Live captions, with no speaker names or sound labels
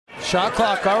Shot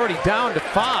clock already down to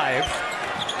 5.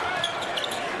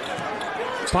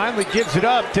 Finally gives it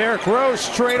up. Derrick Rose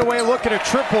straight away looking at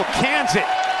triple, cans it.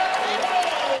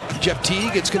 Jeff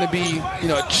Teague, it's going to be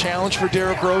a challenge for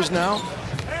Derrick Rose now.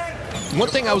 One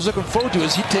thing I was looking forward to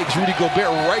is he takes Rudy Gobert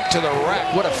right to the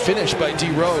rack. What a finish by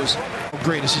D. Rose. How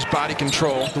great is his body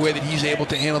control, the way that he's able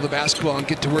to handle the basketball and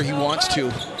get to where he wants to.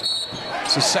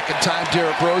 It's the second time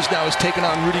Derrick Rose now is taking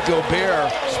on Rudy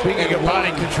Gobert. Speaking of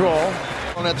body control,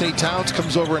 Anthony Towns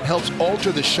comes over and helps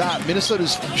alter the shot.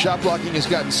 Minnesota's shot blocking has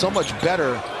gotten so much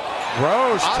better.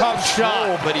 Rose, tough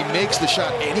shot, but he makes the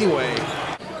shot anyway.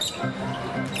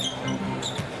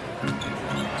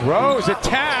 Rose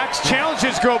attacks,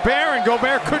 challenges Gobert, and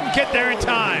Gobert couldn't get there in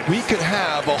time. We could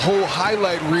have a whole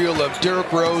highlight reel of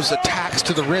Derrick Rose attacks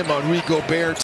to the rim on Rudy Gobert.